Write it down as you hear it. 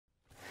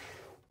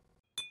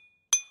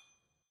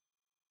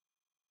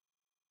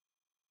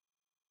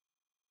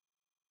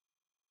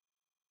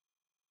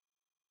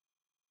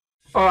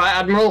Alright,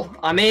 Admiral.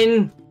 I'm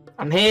in.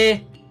 I'm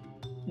here.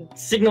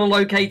 Signal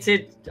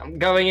located. I'm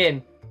going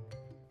in.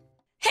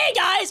 Hey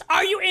guys,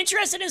 are you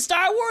interested in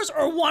Star Wars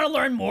or want to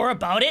learn more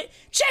about it?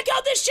 Check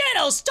out this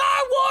channel, Star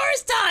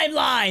Wars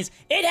Timelines.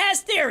 It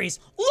has theories,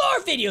 lore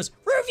videos,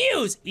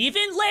 reviews,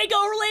 even Lego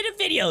related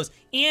videos,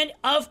 and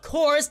of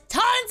course,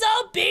 tons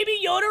of Baby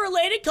Yoda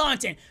related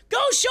content. Go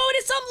show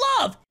it some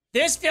love.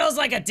 This feels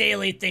like a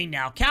daily thing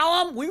now.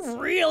 Callum, we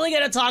really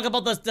gotta talk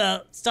about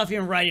the stuff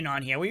you're writing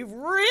on here. We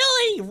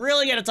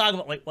really gotta talk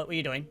about, wait, what were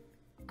you doing?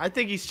 I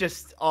think he's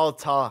just all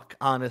talk,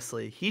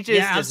 honestly. He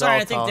just I'm is sorry,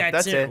 all I think talk. that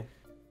That's too. it.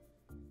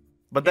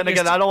 But then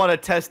again, I don't want to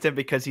test him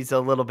because he's a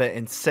little bit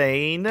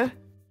insane.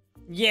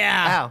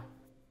 Yeah. Ow.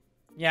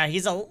 Yeah,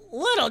 he's just a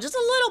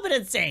little bit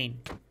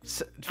insane.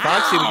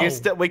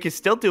 Foxy, we can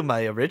still do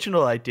my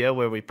original idea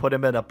where we put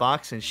him in a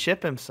box and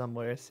ship him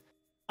somewhere.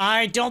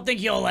 I don't think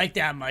he'll like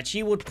that much.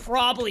 He would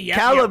probably...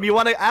 Callum, you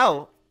want to...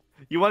 Ow.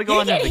 You want to go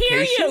on a vacation? He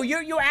can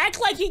hear you. You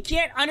act like he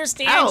can't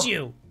understand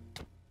you.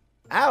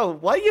 Ow,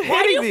 why are you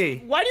hitting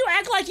me? Why do you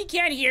act like he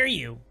can't hear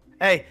you?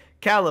 Hey,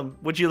 Callum,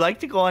 would you like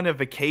to go on a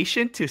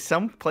vacation to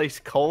some place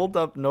cold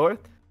up north?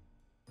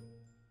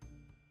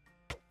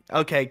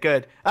 Okay,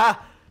 good.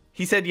 Ah,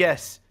 he said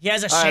yes. He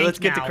has a All right, shank let's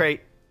get the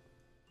crate.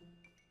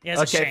 He has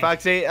a Okay, shank.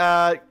 Foxy,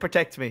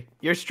 protect me.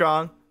 You're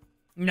strong.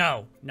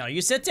 No,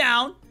 you sit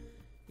down.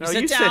 No,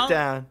 you sit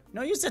down.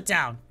 No, you sit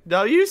down.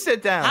 No, you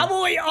sit down. How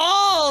about we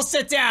all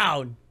sit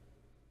down?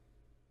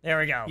 There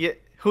we go. Yeah,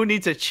 who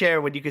needs a chair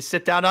when you can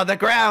sit down on the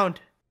ground?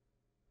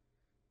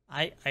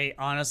 I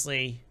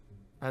honestly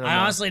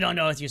don't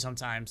know with you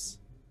sometimes.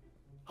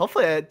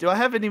 Hopefully, do I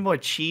have any more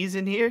cheese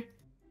in here?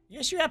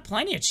 Yes, you have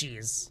plenty of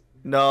cheese.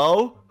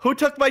 No. Who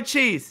took my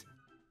cheese?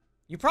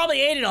 You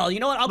probably ate it all.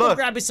 You know what? I'll go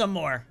grab you some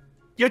more.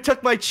 You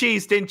took my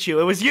cheese, didn't you?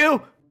 It was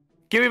you.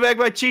 Give me back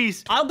my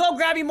cheese. I'll go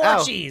grab you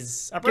more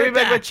cheese. I'll bring Give me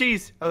it back my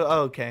cheese.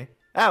 Oh, okay.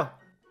 Ow.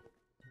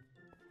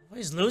 Oh,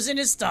 he's losing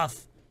his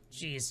stuff.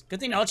 Jeez. Good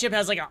thing El-Chip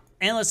has like an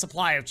endless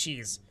supply of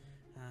cheese.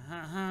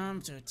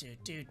 Why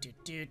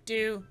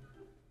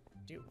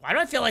do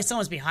I feel like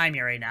someone's behind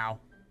me right now?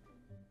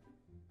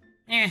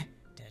 No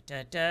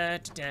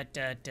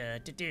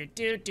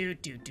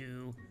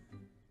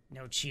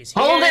cheese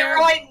here. Hold it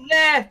right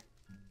there.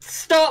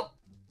 Stop.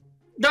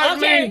 Don't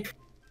move.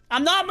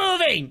 I'm not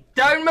moving.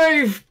 Don't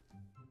move.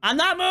 I'm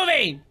not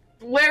moving.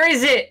 Where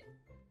is it?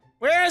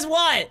 Where is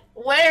what?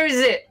 Where is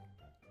it?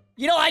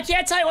 You know, I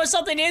can't tell you what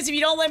something is if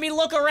you don't let me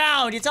look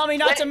around. You tell me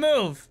not to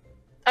move.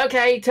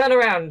 Okay, turn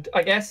around,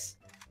 I guess.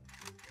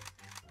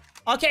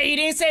 Okay, you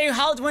didn't say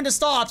when to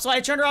stop, so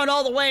I turned around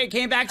all the way and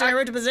came back to my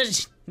original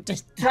position.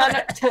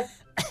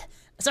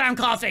 Sorry, I'm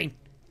coughing.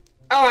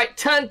 Alright,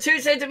 turn 2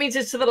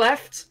 centimeters to the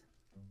left.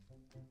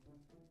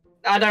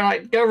 I don't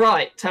like... Go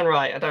right. Turn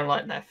right. I don't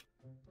like left.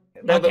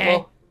 A little bit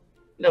more.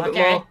 A little bit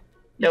more.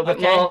 A little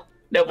bit more. A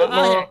little bit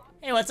more.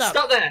 Hey, what's up?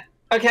 Stop there.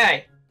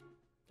 Okay.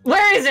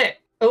 Where is it?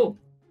 Oh.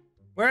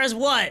 Where is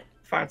what?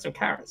 Found some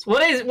carrots.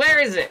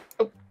 Where is it?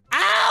 Oh.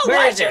 Ow!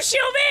 Why'd you shoot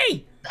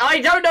me? I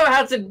don't know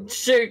how to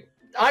shoot.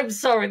 I'm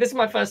sorry. This is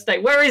my first day.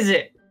 Where is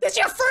it? This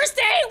your first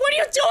day? What are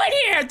you doing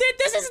here?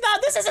 This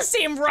doesn't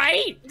seem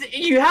right.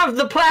 You have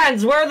the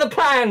plans. Where are the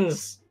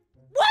plans?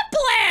 What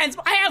plans?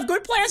 I have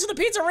good plans for the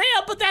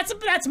pizzeria, but that's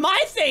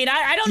my thing.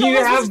 I don't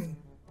know.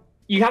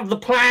 You have the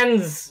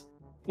plans.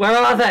 Where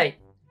are they?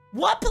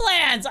 What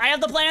plans? I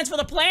have the plans for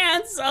the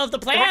plans of the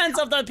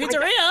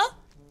pizzeria.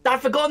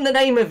 I've forgotten the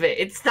name of it.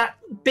 It's that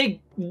big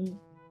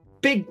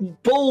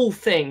ball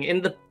thing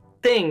in the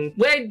thing.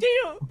 Where do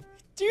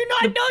you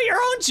not know your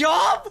own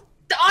job?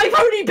 I've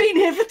only been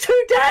here for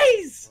 2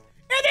 days.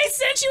 And they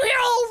sent you here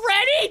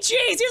already?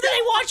 Jeez, either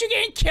they want you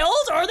getting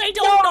killed or they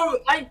don't know. No,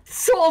 I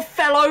sort of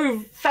fell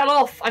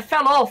off. I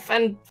fell off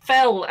and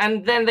fell,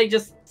 and then they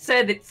just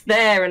said it's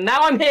there, and now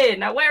I'm here.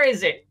 Now where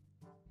is it?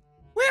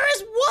 Where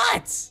is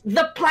what?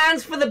 The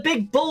plans for the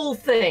big ball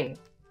thing.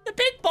 The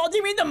big ball? Do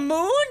you mean the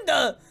moon?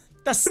 The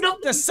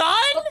sun?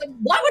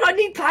 Why would I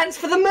need plans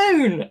for the moon?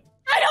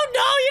 I don't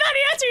know. You're not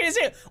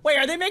answering. Wait,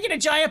 are they making a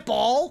giant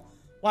ball?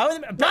 Why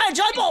would they? A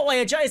giant ball?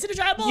 Wait, is it a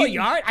giant ball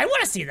yard? I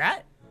want to see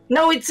that.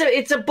 No, it's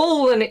a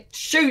ball and it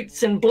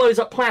shoots and blows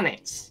up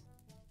planets.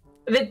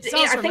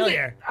 Sounds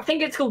familiar. I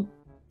think it's called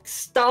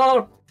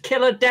Star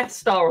Killer Death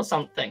Star or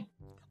something.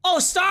 Oh,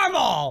 Star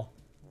Mall.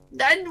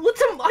 I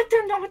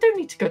don't know. I don't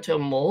need to go to a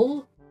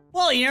mall.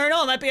 Well, you never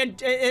know. It might be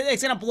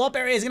it's gonna blow up.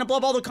 It's gonna blow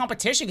up all the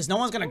competition because no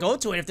one's gonna go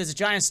to it if there's a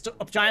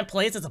giant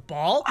place that's a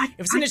ball. If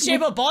it's in the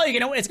shape of a ball,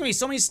 it's gonna be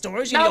so many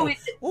stores. Well,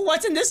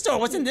 what's in this store?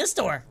 What's in this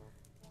store?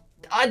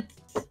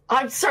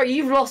 I'm sorry,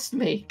 you've lost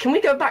me. Can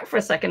we go back for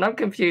a second? I'm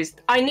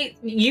confused. I need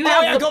you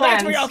have the go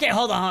plans. back to me. Okay,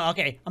 hold on.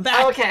 Okay, I'm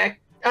back.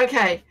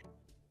 Okay.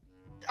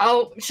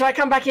 Oh, should I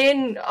come back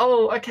in?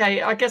 Oh,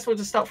 okay. I guess we'll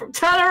just start from.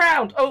 Turn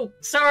around. Oh,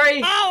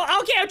 sorry. Oh,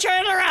 okay. I'm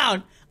turning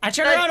around. I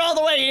turned around all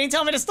the way. You didn't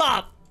tell me to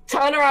stop.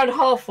 Turn around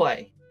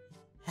halfway.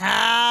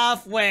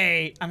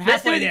 Halfway. I'm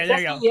halfway there. There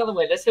you go. Let's do it the other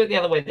way. Let's do it the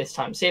other way this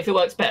time. See if it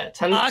works better.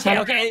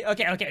 Okay.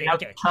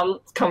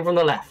 Come from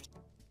the left.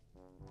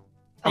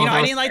 You know,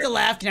 I didn't like the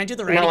left. Can I do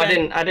the right? No,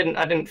 again? I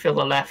didn't feel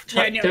the left.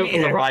 Yeah, no, do it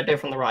from the either. right. Do it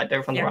from the right. Do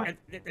it from the right.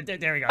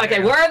 There we go.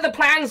 Okay, where are the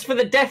plans for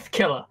the Death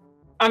Killer?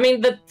 I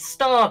mean, the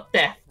Star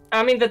Death.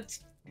 I mean, the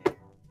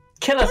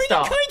Killer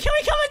Star. Can we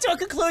come into a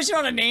conclusion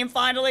on a name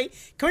finally?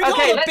 Can we call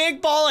it a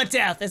Big Ball of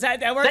Death? Is that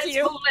work for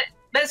you?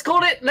 Let's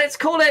call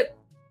it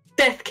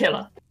Death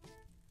Killer.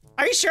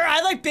 Are you sure?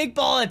 I like Big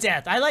Ball of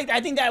Death.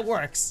 I think that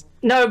works.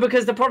 No,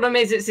 because the problem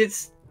is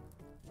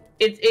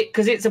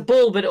because it's a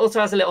ball, but it also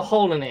has a little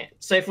hole in it.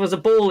 So if it was a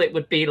ball, it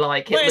would be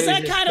like it loses is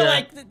that kind of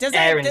like does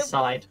air that,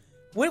 inside.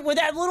 Would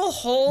that little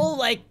hole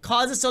like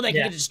cause it so they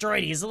can get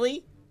destroyed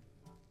easily?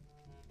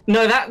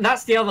 No,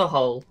 that's the other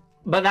hole.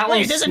 But that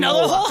one's there's smaller.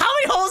 another hole? How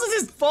many holes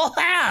does this ball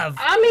have?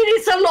 I mean,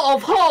 it's a lot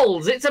of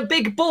holes. It's a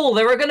big ball.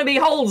 There are going to be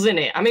holes in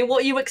it. I mean,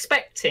 what are you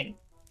expecting?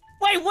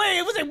 Wait,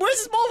 where's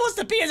this ball supposed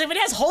to be? As if it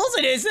has holes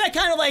in it, isn't that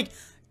kind of like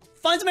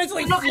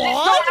fundamentally flawed? It's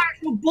not an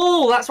actual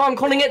ball. That's why I'm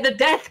calling it the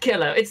Death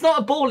Killer. It's not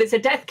a ball. It's a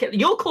Death Killer.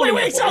 You're calling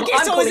it a ball. Okay,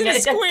 so is it a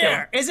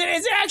square? Is it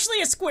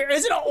actually a square?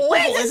 Is it an oval?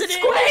 Is it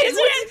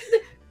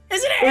a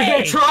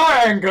It's a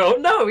triangle.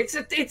 No, it's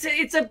a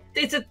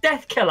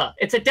Death Killer.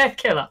 It's a Death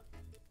Killer.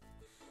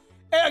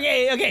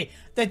 Okay.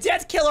 The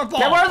Death Killer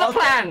ball. Now, where are the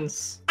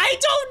plans? I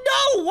don't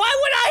know. Why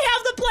would I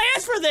have the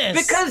plans for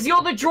this? Because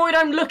you're the droid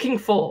I'm looking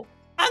for.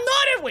 I'm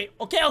not. Wait.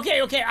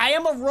 Okay. I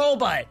am a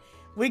robot.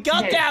 We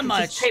got that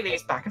much. Just take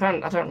these back.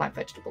 I don't like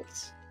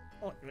vegetables.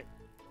 Oh,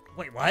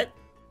 wait, what?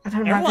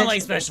 Everyone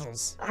likes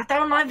vegetables. I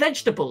don't like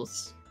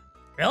vegetables.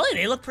 Really?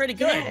 They look pretty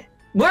good. Yeah.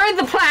 Where are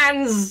the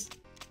plans?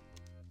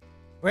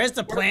 Where's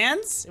the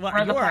plans? Where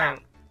are the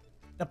plans?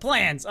 The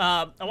plans.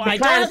 The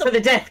plans for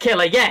the Death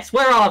Killer. Yes.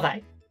 Where are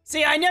they?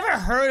 See, I never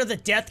heard of the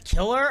Death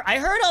Killer. I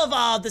heard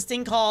of this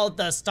thing called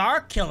the Star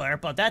Killer,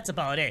 but that's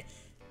about it.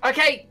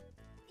 Okay,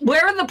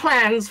 where are the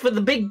plans for the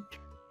big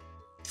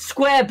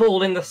square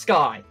ball in the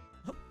sky?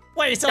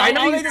 Wait, so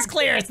I'll make this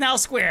clear. It's now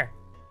square.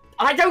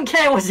 I don't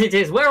care what it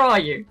is. Where are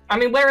you? I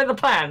mean, where are the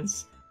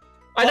plans?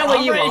 I know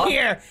where you are.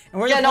 Here.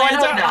 And where the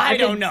plans are, I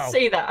don't know.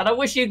 See that, and I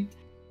wish you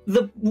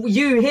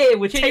here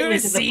would take me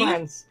to the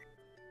plans.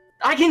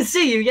 I can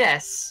see you.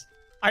 Yes.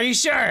 Are you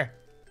sure?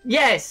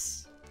 Yes.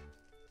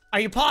 Are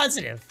you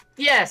positive?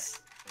 Yes.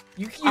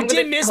 You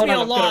did miss me a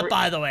lot,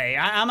 by the way.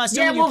 I'm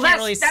assuming you can't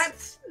really...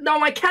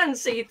 No, I can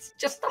see. It's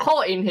just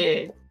hot in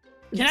here.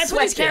 Can I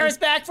put these carrots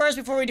back first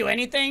before we do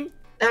anything?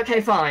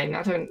 Okay, fine.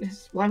 I don't...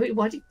 Why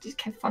did you...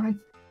 Okay, fine.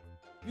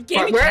 You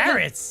gave me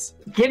carrots.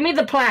 Give me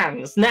the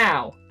plans,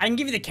 now. I can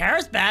give you the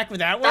carrots back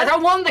without work? I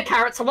don't want the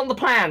carrots, I want the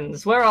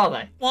plans. Where are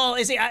they? Well,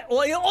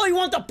 you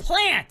want the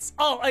plants.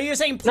 Oh, you're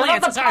saying plants. No,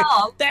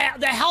 not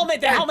the Sorry.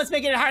 The helmet's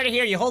making it hard to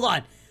hear you. Hold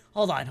on.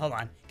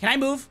 Can I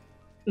move?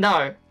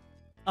 No.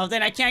 Oh,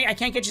 then I can't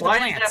get you the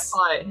plants. Why is there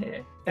fire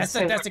here?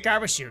 That's a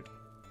garbage chute.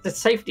 It's a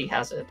safety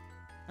hazard.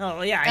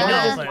 Oh, yeah,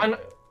 I know,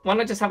 but... Why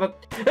not just have a...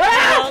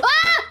 Ah!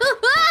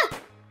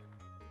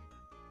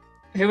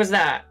 Who was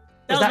that?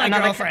 That was my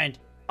girlfriend.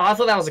 Oh, I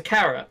thought that was a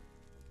carrot.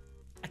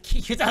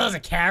 You thought it was a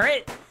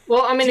carrot?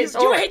 Well, I mean, it's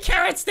orange. Do you hate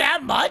carrots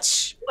that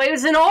much? Well,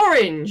 it's an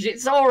orange.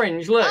 It's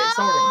orange. Look, it's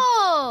orange.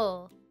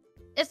 Oh!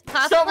 It's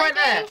cosplay. Stop right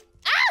there.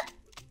 Ah!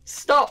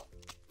 Stop.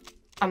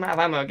 I'm out of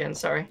ammo again,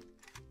 sorry.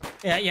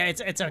 Yeah,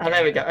 it's okay. Oh,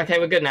 there we go. Okay,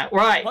 we're good now.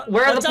 Right,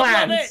 where are the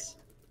plans?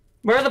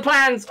 Where are the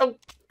plans? Oh.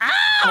 Ow!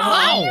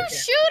 Why are you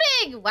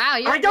shooting? Wow,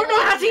 you're... I don't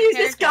know how to use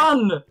this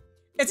gun!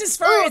 It's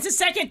a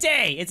second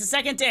day. It's a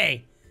second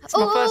day. It's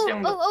my first day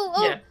on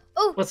yeah.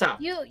 Oh, what's up?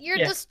 You're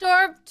the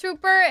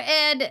Stormtrooper,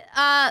 and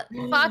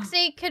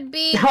Foxy could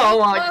be Luke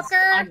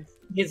Walker.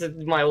 Here's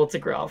my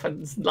autograph,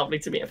 and it's lovely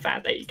to meet a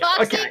fan. There you go.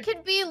 Foxy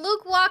could be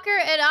Luke Walker,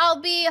 and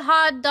I'll be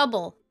Han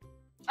Double.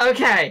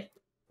 Okay.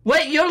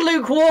 Wait, you're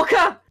Luke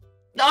Walker?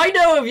 I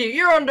know of you.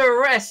 You're under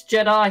arrest,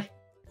 Jedi.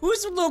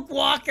 Who's Luke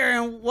Walker,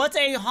 and what's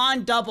a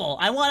Han Double?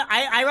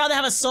 I'd rather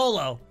have a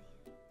solo.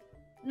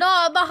 No,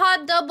 I'm a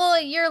Han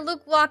Double. You're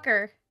Luke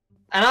Walker.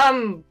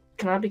 And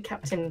can I be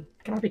Captain?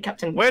 Can I be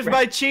Captain? Where's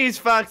my cheese,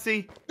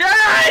 Foxy?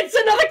 Ah, it's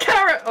another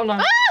carrot! Oh no.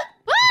 A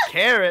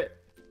carrot?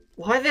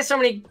 Why are there so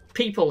many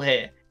people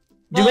here?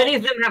 Do any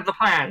of them have the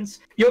plans?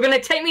 You're gonna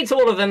take me to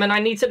all of them, and I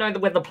need to know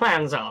where the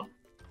plans are.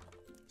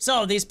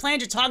 So these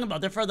plans you're talking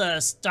about, they're for the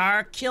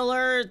Star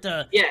Killer,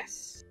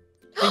 Yes.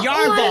 The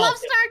yarn ball. I love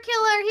Star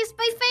Killer. He's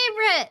my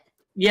favorite.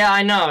 Yeah,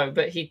 I know,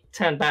 but he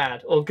turned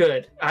bad or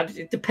good.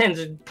 It depends.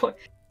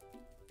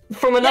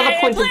 From another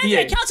point of view.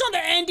 It counts on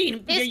the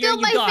ending. He's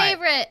still my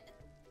favorite.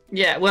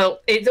 Yeah,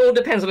 well, it all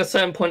depends on a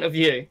certain point of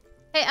view.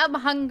 Hey, I'm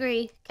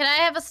hungry. Can I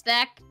have a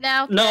snack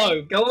now?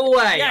 No, go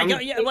away.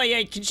 Yeah,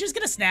 wait, can she just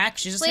get a snack?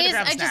 She's just gonna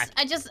grab a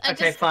snack.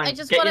 Okay, fine. I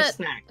just get wanna... your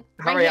snack.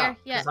 Hurry up.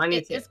 Yeah, I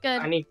need it's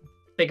good. I need to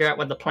figure out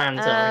what the plans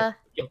are.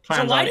 Your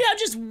plans so why do you have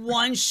just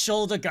one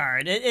shoulder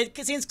guard? It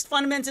seems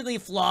fundamentally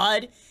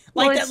flawed.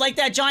 Like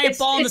that giant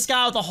ball in the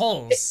sky with the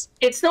holes.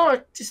 It's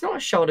not a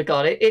shoulder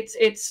guard. It's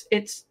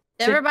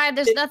Never mind,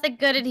 there's nothing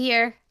good in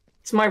here.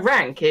 It's my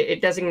rank.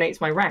 It designates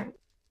my rank.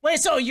 Wait,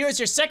 so it's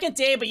your second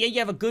day, but yet you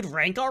have a good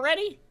rank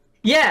already?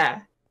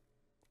 Yeah.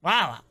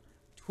 Wow.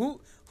 Who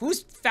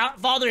whose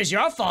father is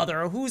your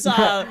father? Or who's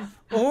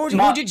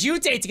who did you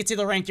date to get to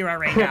the rank you're at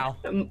right now?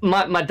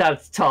 My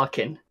dad's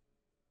talking.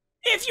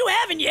 If you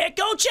haven't yet,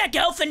 go check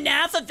out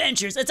FNAF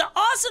Adventures. It's an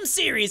awesome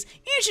series.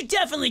 You should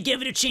definitely give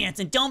it a chance.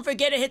 And don't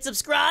forget to hit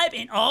subscribe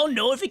and all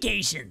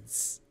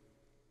notifications.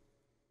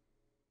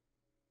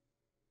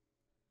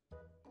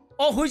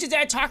 Oh, who's your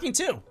dad talking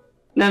to?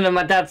 No,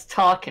 my dad's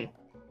talking.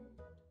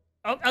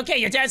 Oh, okay,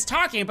 your dad's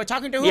talking, but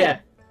talking to who? Yeah,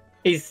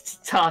 he's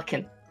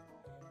talking.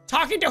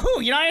 Talking to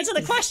who? You're not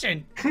answering the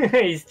question.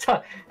 He's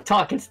talking.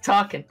 He's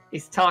talking.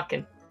 He's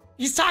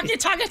talking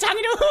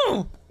to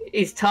who?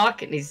 He's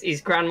talking.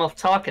 He's Grand Moff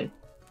talking.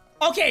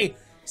 Okay,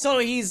 so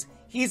he's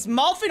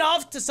mouthing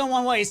off to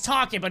someone while he's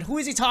talking, but who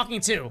is he talking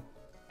to?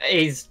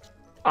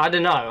 I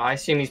don't know. I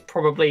assume he's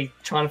probably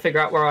trying to figure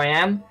out where I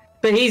am.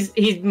 But he's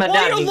my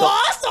dad. Oh, you're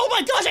lost? Oh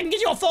my gosh, I can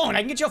get you a phone. I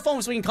can get you a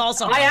phone so we can call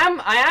someone. I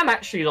am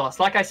actually lost.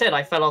 Like I said,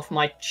 I fell off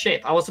my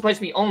ship. I was supposed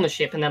to be on the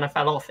ship and then I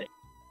fell off it.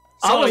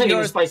 So I wasn't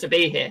even supposed to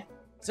be here.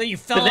 So you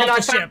fell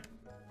off the ship.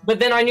 But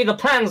then I knew the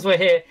plans were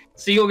here,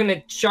 so you're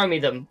gonna show me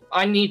them.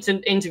 I need to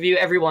interview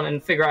everyone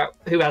and figure out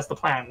who has the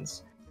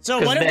plans.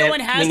 So what if no one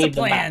has the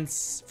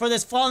plans for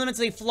this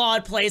fundamentally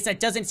flawed place that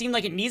doesn't seem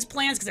like it needs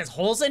plans because there's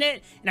holes in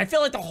it? And I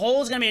feel like the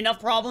hole's gonna be enough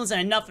problems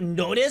and enough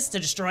notice to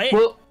destroy it.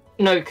 Well,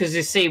 no, because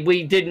you see,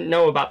 we didn't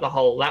know about the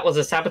hole. That was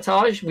a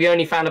sabotage. We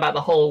only found about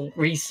the hole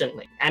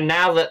recently. And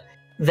now that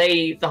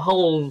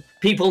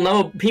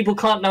people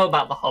can't know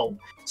about the hole.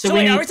 So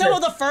wait, are we talking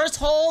about the first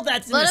hole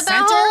that's in the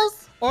center?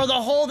 Holes? Or the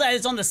hole that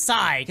is on the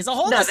side? Because the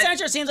hole in the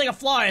center seems like a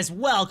flaw as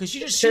well, because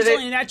you just shoot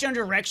something in that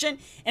general direction,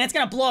 and it's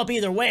gonna blow up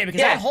either way,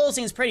 because that hole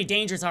seems pretty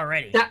dangerous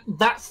already.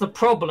 That's the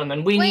problem,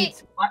 and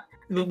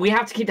we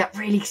have to keep that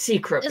really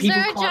secret. Is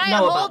there a giant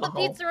hole in the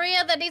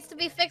pizzeria that needs to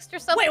be fixed or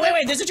something?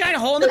 Wait, there's a giant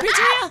hole in the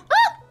pizzeria?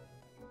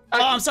 Oh,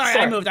 I'm sorry,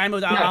 I moved. No.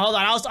 Hold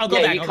on, I'll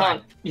go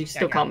back. You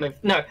still can't move.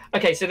 No.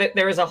 Okay, so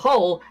there is a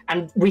hole,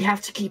 and we have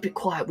to keep it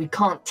quiet. We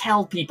can't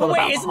tell people about the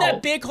hole. Wait, isn't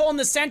that big hole in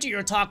the center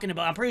you're talking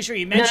about? I'm pretty sure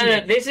you mentioned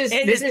it. No, this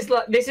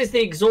is the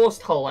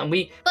exhaust hole, and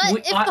But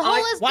if the hole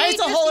is why is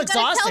the hole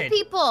exhausted? Tell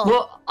people.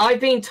 Well,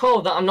 I've been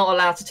told that I'm not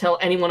allowed to tell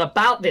anyone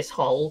about this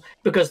hole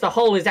because the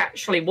hole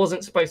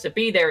wasn't supposed to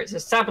be there. It's a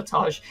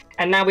sabotage,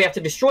 and now we have to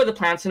destroy the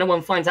plant so no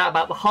one finds out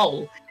about the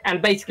hole. And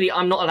basically,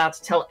 I'm not allowed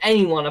to tell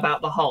anyone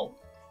about the hole.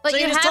 But so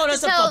you have to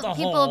tell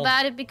people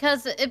about it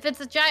because if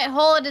it's a giant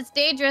hole and it's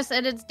dangerous,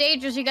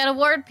 you gotta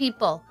warn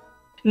people.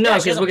 No,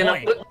 because we're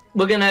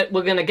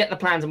gonna get the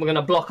plans and we're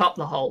gonna block up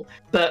the hole.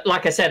 But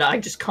like I said, I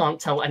just can't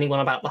tell anyone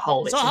about the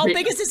hole. So how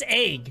big is this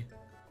egg?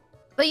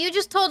 But you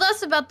just told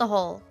us about the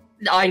hole.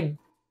 Is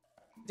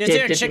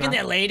there a chicken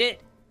that laid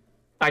it?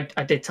 I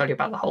did tell you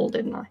about the hole,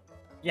 didn't I?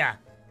 Yeah.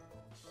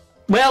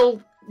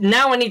 Well,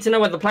 now I need to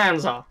know what the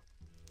plans are.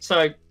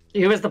 So,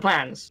 who has the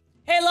plans?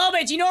 Hey,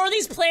 Lobit, do you know where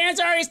these plans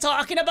are he's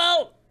talking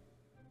about?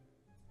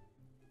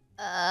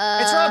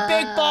 It's for a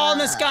big ball in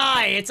the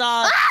sky. It's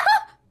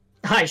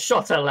I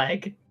shot a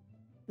leg.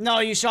 No,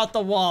 you shot the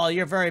wall.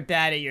 You're very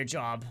bad at your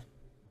job.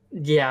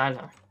 Yeah, I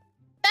know.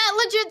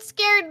 That legit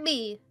scared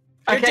me.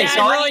 Your dad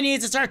really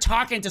needs to start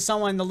talking to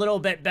someone a little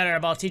bit better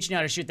about teaching you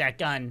how to shoot that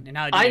gun and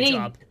how to do your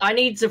job. I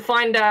need to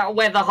find out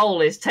where the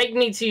hole is. Take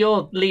me to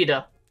your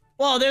leader.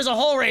 Well, there's a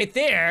hole right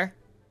there.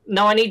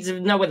 No, I need to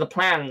know where the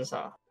plans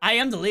are. I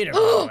am the leader, by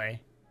the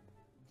way.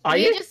 Are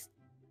you?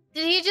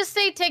 Did he just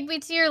say, take me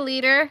to your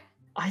leader?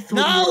 I thought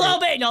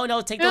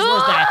No, take those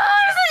words back.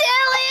 He's an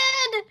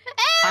alien!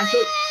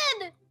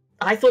 Alien!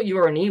 I thought you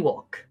were an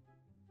Ewok.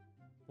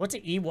 What's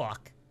an Ewok?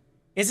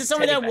 Is it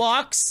someone that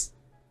walks?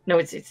 No,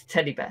 it's a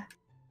teddy bear.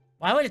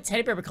 Why would a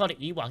teddy bear be called an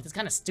Ewok? That's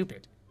kind of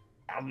stupid.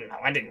 I don't know,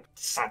 I didn't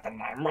decide the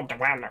name. What do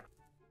I know?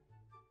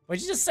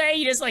 What'd you just say?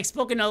 You just, like,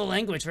 spoke another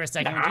language for a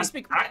second. No, you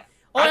speak...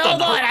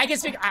 hold on, I can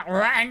speak...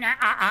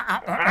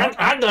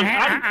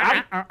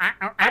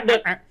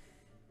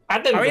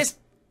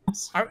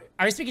 Are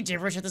we speaking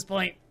gibberish at this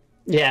point?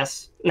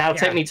 Yes. Now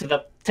take me to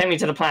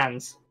the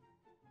plans.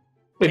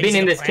 We've been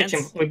in this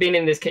kitchen. We've been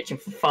in this kitchen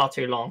for far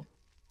too long.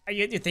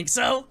 You think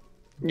so?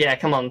 Yeah,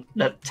 come on.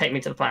 Take me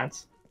to the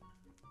plans.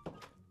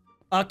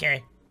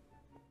 Okay.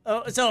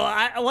 So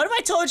what if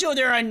I told you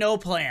there are no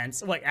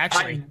plans? Wait,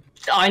 actually.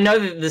 I know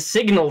that the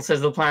signal says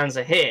the plans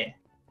are here.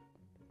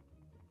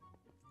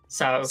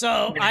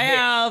 So I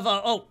have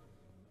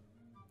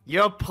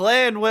Your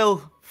plan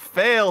will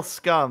fail,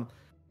 scum.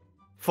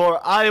 For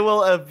I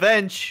will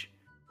avenge.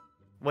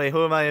 Wait,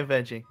 who am I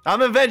avenging?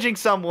 I'm avenging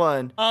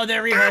someone. Oh,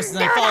 they're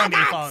rehearsing. Follow me.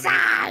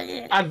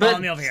 Follow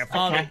me over here.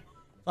 Follow me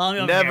over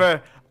here. Never.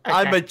 Okay.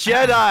 I'm a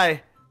Jedi,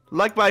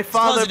 like my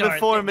father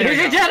before me. Who's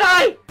a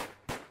Jedi?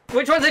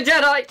 Which one's a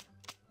Jedi?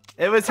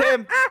 It was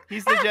him.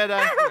 He's the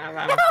Jedi.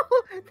 No.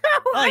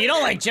 Oh, you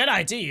don't like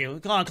Jedi, do you?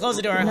 Come on, close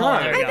the door. No,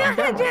 there we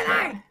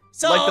go.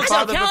 So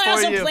Cal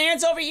has some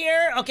plans over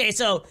here. Okay,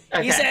 so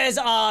he says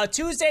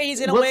Tuesday he's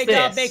gonna wake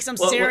up, make some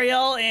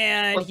cereal,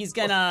 and he's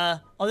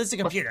gonna. Oh, this is a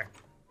computer.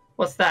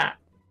 What's that?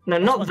 No,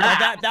 not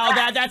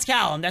that. That's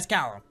Callum. That's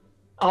Callum.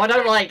 Oh, I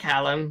don't like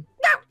Callum.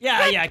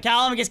 Yeah.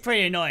 Callum gets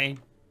pretty annoying.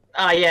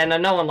 Yeah,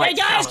 no one likes. Hey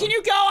guys, Callum. can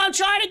you go? I'm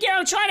trying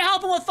to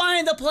help him problem with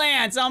finding the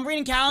plans. I'm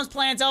reading Callum's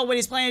plans out what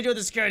he's planning to do with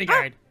the security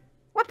guard.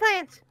 What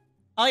plans?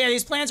 Oh yeah,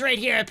 these plans right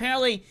here.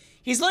 Apparently,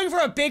 he's looking for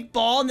a big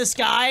ball in the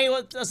sky.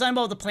 Something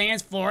about the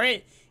plans for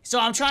it. So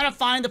I'm trying to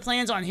find the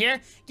plans on here.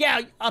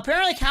 Yeah,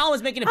 apparently Callum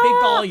was making a big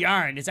ball of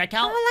yarn. Does that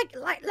count? Oh,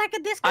 like a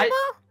disco ball?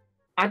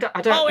 I don't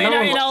Oh, and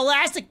an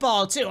elastic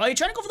ball too. Are you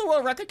trying to go for the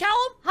world record, Callum?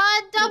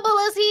 Hot Double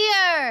is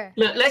here.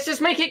 Look, let's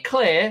just make it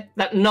clear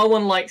that no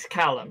one likes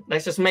Callum.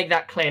 Let's just make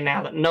that clear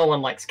now that no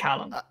one likes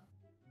Callum.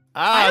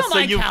 I don't so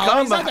mind you Callum. come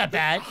He's not that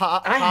bad.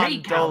 I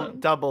hate Callum.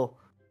 Double,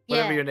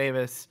 whatever Yeah. your name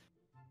is.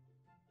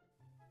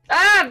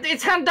 Ah,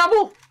 it's hand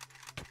double.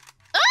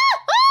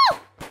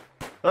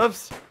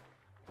 Oops.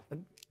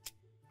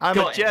 I'm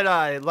Got a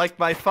Jedi, like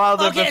my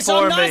father before me. Okay,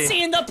 so I'm not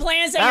seeing the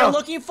plans that you're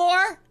looking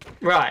for.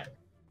 Right.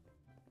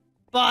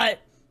 But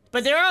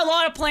there are a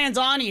lot of plans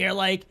on here.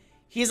 Like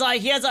he has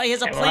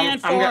a plan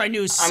for a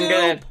new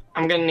soup.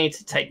 I'm gonna need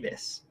to take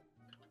this.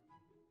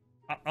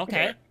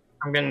 Okay.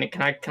 I'm gonna.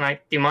 Can I? Do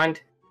you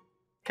mind?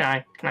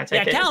 Can I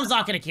take it? Yeah, Callum's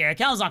not gonna care.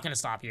 Callum's not gonna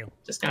stop you.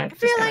 Just gonna. I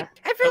feel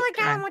like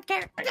Alan would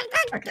care.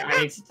 Okay,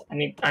 I need.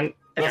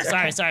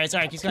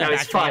 Sorry. Keep going No,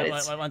 back. it's fine.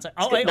 One second.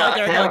 Oh wait, No,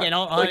 there we go again.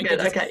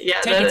 Okay, yeah.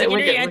 Take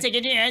it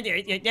in your hand.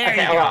 Okay, There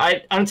you go.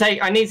 alright.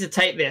 I need to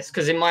take this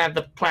because it might have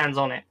the plans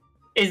on it.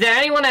 Is there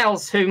anyone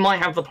else who might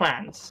have the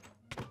plans?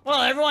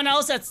 Well, everyone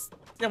else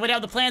that would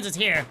have the plans is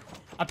here.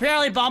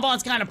 Apparently,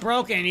 Bonbon's kind of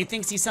broken, and he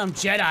thinks he's some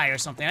Jedi or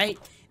something.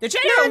 The Jedi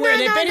are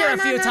weird. They've been here a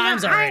few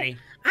times already.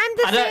 I'm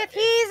the Sith.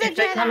 He's a If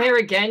they Jedi. come here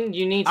again,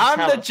 you need to I'm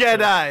tell the us.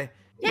 Jedi,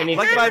 You need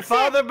like to- my the Sith.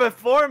 father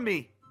before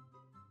me,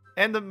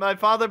 and my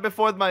father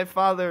before my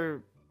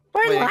father.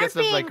 We're Wait, I guess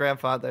that's my LARPing.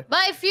 grandfather.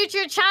 My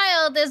future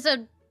child is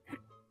a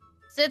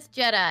Sith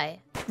Jedi.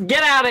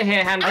 Get out of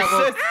here, hand A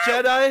double. Sith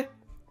Jedi.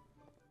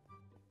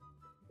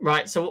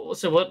 Right. So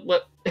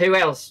what? Who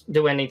else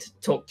do I need to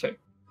talk to?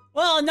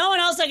 Well, no one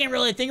else I can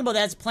really think about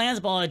that's plans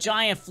about a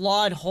giant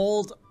flawed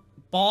hold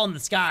ball in the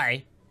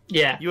sky.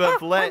 Yeah. You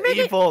have let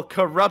maybe- evil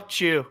corrupt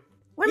you.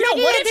 We're You know,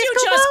 making what a if you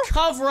disco just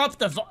ball? cover up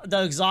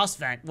the exhaust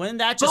vent? Wouldn't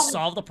that just But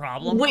solve the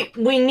problem?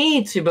 We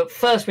need to, but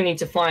first we need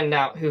to find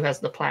out who has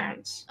the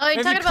plans. Oh, you're If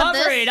you talking about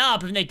cover this? it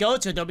up, if they go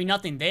to it, there'll be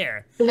nothing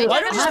there. Are you Why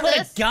talking don't you just about put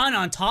this? a gun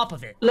on top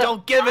of it? Look,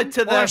 Don't give it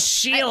to Or them. a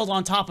shield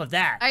on top of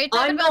that? Are you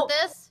talking I'm about not-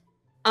 this?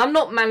 I'm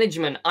not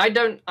management. I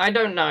don't know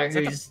that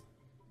the- who's.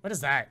 What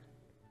is that?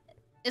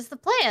 It's the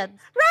plans.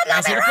 Can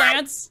I see the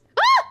plans?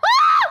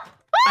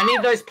 I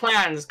need those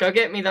plans. Go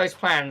get me those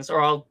plans,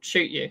 or I'll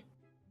shoot you.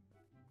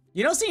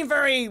 You don't seem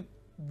very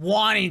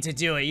wanting to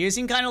do it. You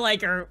seem kind of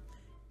like you're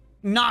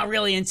not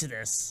really into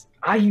this.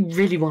 I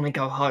really want to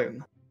go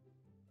home.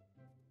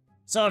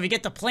 So if you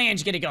get the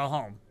plans, you get to go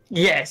home.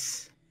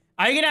 Yes.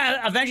 Are you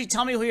gonna eventually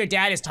tell me who your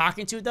dad is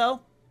talking to,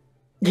 though?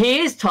 He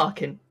is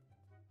talking.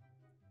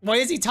 What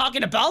is he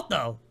talking about,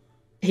 though?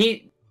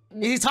 He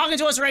Is he talking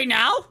to us right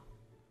now?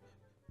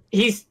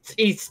 he's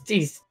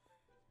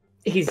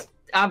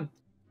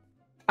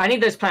I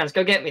need those plans.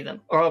 Go get me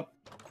them, or I'll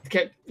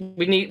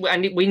we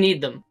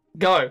need them.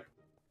 Go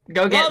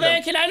get Well, them.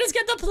 man, can I just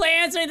get the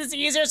plans to make this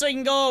easier so he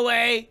can go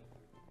away?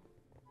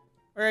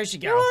 Where should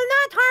she You go? will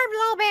not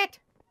harm Lobet.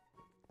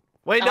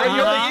 Wait, no,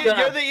 Uh-huh.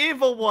 you're the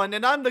evil one,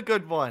 and I'm the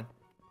good one.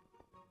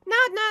 No,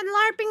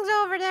 LARPing's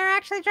over. They're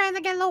actually trying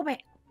to get Lobet.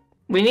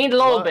 We need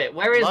Lolbit.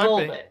 Where is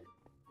LARPing. Lolbit?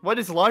 What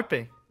is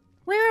LARPing?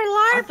 We're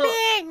I thought-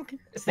 LARPing.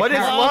 It's the What is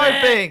camera.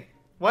 LARPing?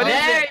 What is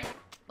There- it?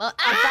 Well,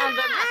 I found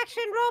them.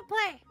 Action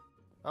roleplay.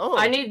 Oh,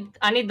 I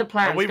need the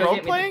plans. Are we Go get me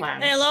the role-playing?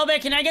 plans. Hey,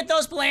 Lobet, can I get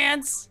those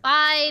plans?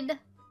 fine.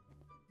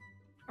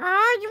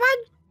 You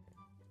want?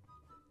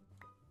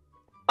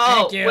 Oh,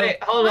 Thank you.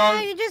 wait, hold Well,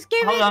 on. you just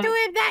give Hold it on. to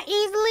him that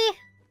easily.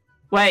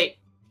 Wait,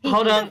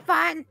 hold The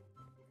on.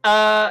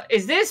 fun.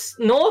 Is this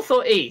north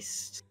or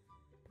east?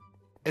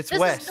 it's This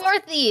west. is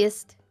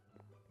northeast.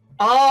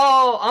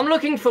 Oh, I'm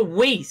looking for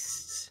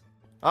Weast.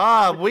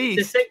 Ah, we.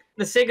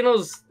 The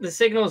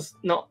signal's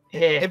not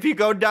here. If you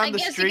go I down the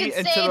guess you street could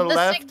and say to the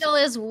left. signal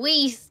is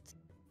west.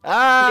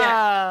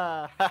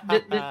 Ah.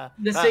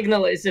 The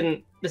signal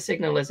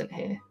isn't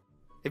here.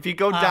 If you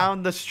go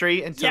down the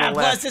street and to Yeah, the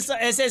plus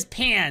left. it says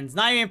pans,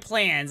 not even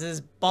plans. It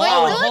says ball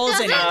Wait, with no, it holes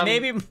in it, doesn't.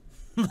 maybe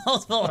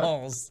multiple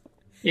holes.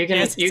 You can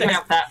Yes, you can it's-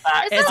 have that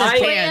back. It's says not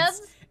pans.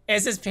 plans. It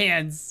says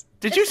pans.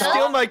 Did you It's steal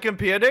not- my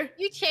computer?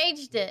 You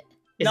changed it.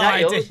 Is No, that I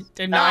yours?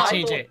 did No, not I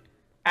change thought- it.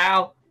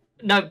 Ow.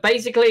 No,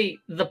 basically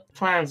the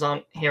plans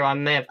aren't here. I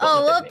may have gotten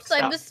Oh, a bit whoops! mixed I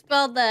up.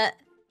 misspelled that.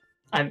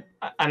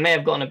 I may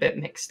have gotten a bit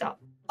mixed up.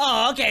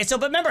 Oh, okay. So,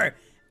 but remember,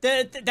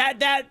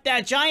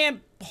 that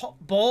giant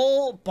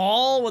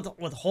ball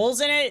with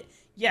holes in it.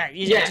 Yeah,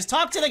 Yeah. just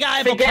talk to the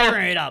guy about Forget-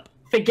 covering it up.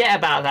 Forget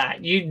about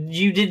that.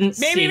 You didn't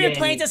see Maybe even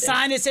plant a anything.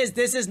 sign that says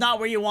 "This is not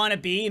where you want to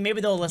be." Maybe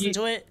they'll listen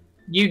to it.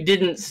 You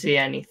didn't see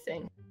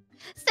anything.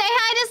 Say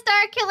hi to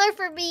Star Killer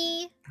for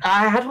me.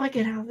 How do I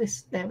get out of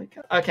this? There we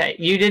go. Okay,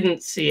 you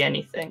didn't see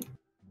anything.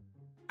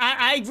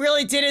 I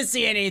really didn't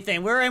see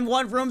anything. We were in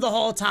one room the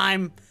whole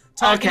time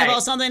talking Okay.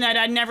 about something that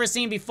I'd never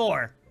seen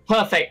before.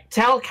 Perfect.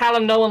 Tell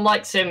Callum no one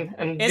likes him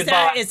and Is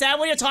goodbye. that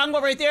what you're talking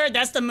about right there?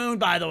 That's the moon,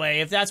 by the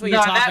way. If that's what No,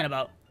 you're talking that-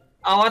 about.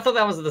 Oh, I thought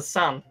that was the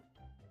sun.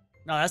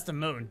 No, that's the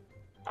moon.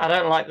 I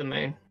don't like the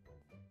moon.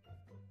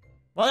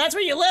 Well, that's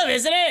where you live,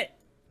 isn't it?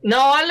 No,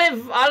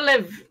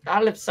 I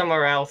live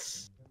somewhere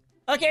else.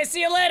 Okay,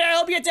 see you later. I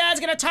hope your dad's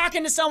gonna talk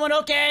into someone,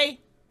 okay?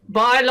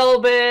 Bye,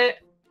 little bit.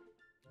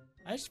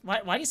 Why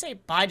do you say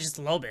bye just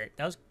a little bit?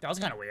 That was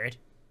kind of weird.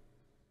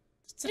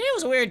 Today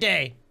was a weird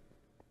day.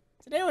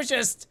 Today was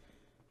just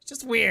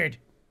weird.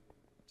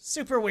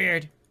 Super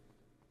weird.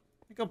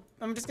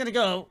 I'm just gonna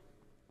go.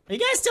 Are you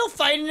guys still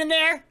fighting in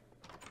there?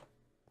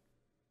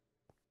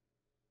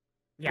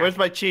 Yeah. Where's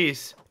my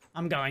cheese?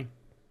 I'm going.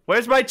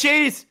 Where's my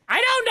cheese?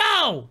 I don't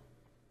know!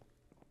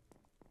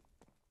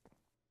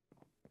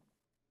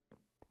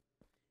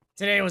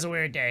 Today was a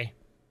weird day.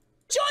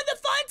 Join the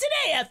fun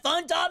today at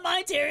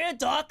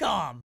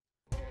fun.mindaria.com.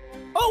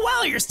 Oh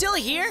wow, you're still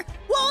here?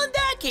 Well, in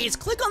that case,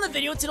 click on the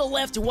video to the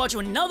left to watch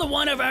another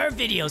one of our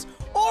videos.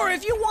 Or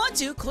if you want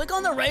to, click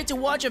on the right to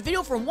watch a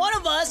video from one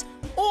of us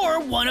or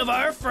one of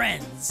our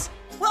friends.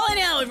 Well,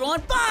 anyhow,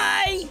 everyone,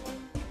 bye!